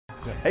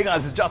Hey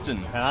guys, it's Justin.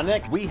 And I'm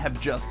Nick. We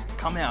have just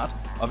come out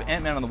of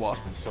Ant-Man and the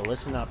Wasp. So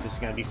listen up, this is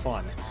going to be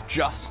fun.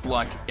 Just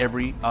like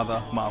every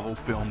other Marvel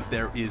film,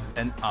 there is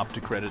an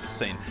after-credit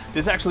scene.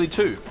 There's actually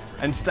two.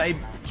 And stay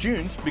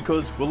tuned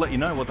because we'll let you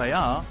know what they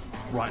are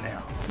right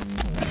now.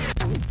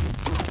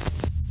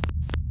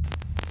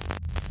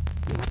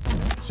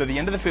 So the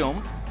end of the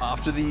film,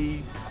 after the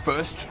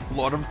first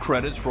lot of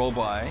credits roll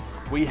by,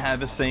 we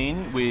have a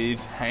scene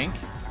with Hank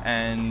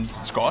and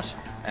Scott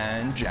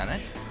and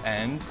Janet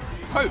and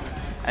Hope.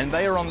 And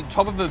they are on the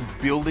top of a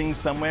building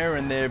somewhere,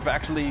 and they've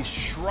actually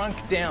shrunk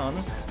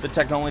down the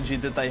technology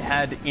that they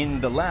had in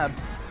the lab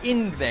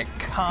in their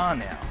car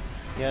now.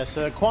 Yeah,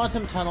 so the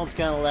quantum tunnel's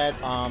going to let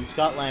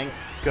Scott Lang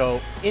go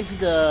into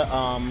the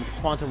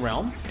quantum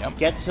realm,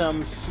 get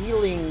some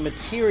healing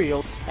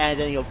material, and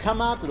then he'll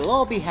come out and they'll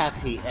all be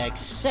happy,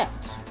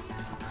 except...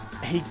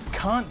 He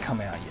can't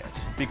come out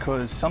yet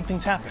because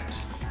something's happened.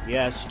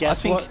 Yes,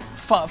 guess what?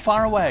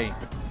 Far away,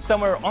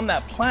 somewhere on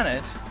that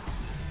planet,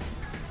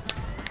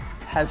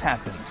 has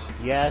happened.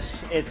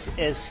 Yes, it's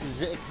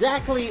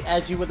exactly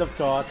as you would have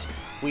thought.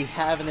 We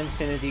have an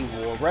Infinity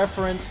War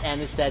reference, and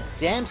it's that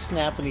damn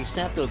snap when he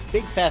snapped those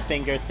big fat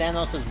fingers.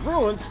 Thanos has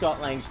ruined Scott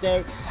Lang's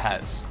day.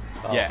 Has.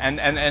 Oh. Yeah,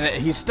 and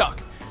he's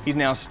stuck. He's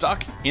now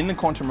stuck in the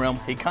quantum realm.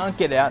 He can't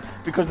get out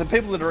because the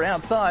people that are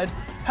outside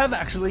have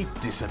actually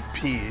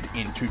disappeared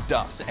into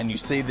dust. And you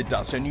see the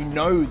dust, and you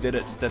know that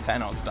it's the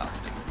Thanos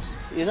dust.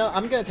 You know,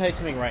 I'm going to tell you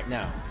something right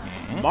now.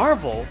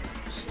 Marvel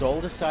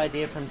stole this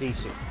idea from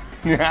DC.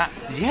 Yeah.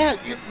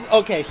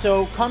 Okay,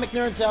 so comic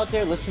nerds out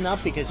there, listen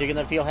up because you're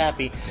gonna feel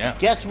happy. Yeah.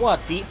 Guess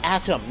what? The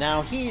Atom.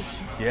 Now you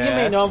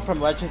may know him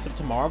from Legends of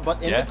Tomorrow, but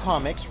in the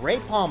comics, Ray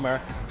Palmer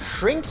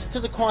shrinks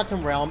to the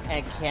quantum realm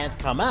and can't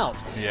come out.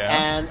 Yeah.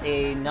 And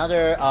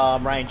another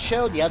Ryan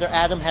Cho, the other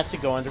Atom, has to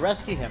go in to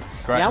rescue him.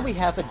 Correct. Now we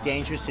have a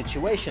dangerous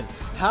situation.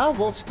 How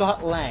will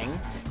Scott Lang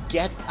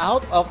get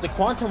out of the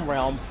quantum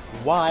realm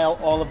while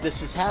all of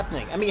this is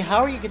happening? I mean, how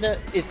are you gonna...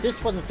 Is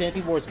this what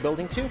Infinity War is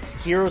building to?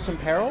 Heroes in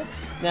peril?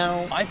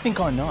 Now... I think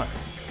I know.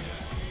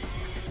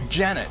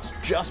 Janet,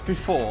 just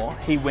before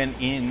he went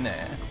in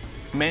there,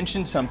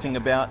 mentioned something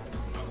about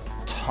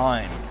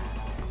time.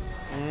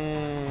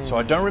 So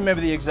I don't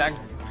remember the exact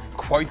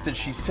quote that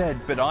she said,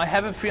 but I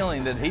have a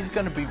feeling that he's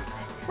going to be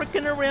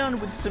fricking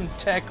around with some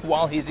tech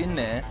while he's in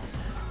there.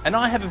 And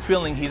I have a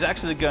feeling he's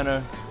actually going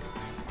to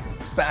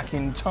back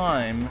in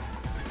time,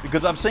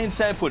 because I've seen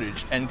set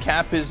footage and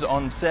Cap is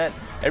on set,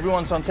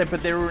 everyone's on set,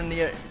 but they were in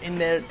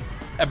their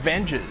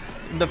Avengers,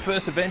 in the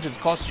first Avengers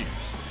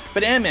costumes.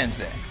 But Ant-Man's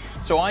there.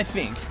 So I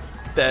think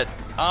that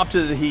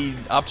after he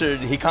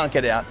can't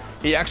get out,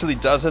 he actually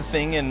does a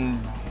thing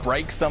and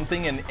breaks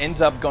something and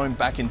ends up going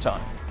back in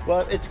time.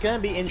 Well, it's going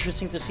to be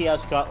interesting to see how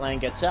Scott Lang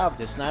gets out of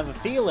this. And I have a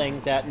feeling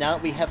that now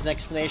that we have an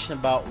explanation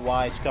about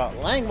why Scott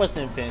Lang was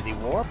in Infinity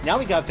War, now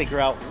we got to figure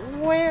out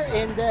where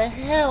in the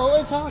hell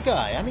is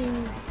Hawkeye? I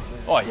mean...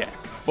 Oh, yeah.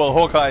 Well,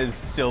 Hawkeye is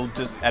still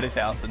just at his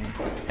house and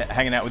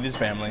hanging out with his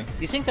family.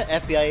 Do you think the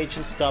FBI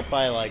agent stopped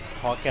by, like,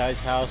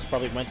 Hawkeye's house,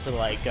 probably went to,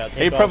 like,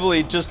 He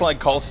probably, just like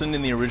Coulson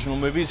in the original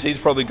movies, he's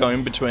probably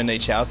going between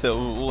each house.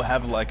 They'll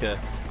have, like,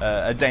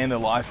 a day in the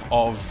life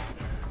of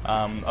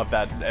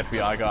that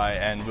FBI guy,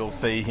 and we'll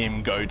see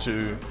him go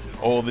to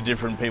all the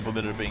different people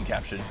that are being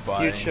captured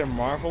by... Future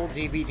Marvel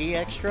DVD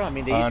extra? I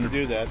mean, they used to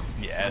do that.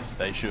 Yes,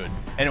 they should.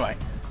 Anyway,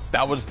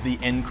 that was the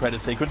end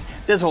credit sequence.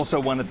 There's also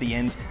one at the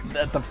end,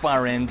 at the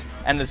far end,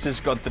 and it's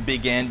just got the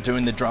big ant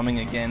doing the drumming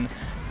again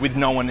with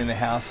no one in the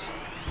house.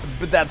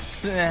 But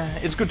that's,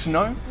 it's good to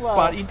know,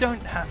 but you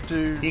don't have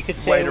to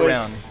wait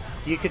around.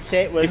 You could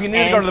say it was... If you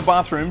need to go to the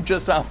bathroom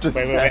just after...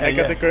 Wait, I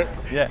got the good...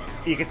 Yeah.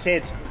 You could say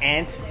it's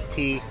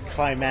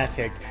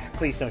anticlimactic.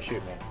 Please don't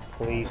shoot me.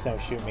 Please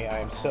don't shoot me. I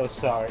am so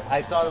sorry.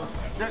 I thought it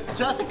was...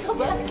 Justin, come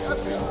back. I'm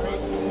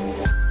sorry.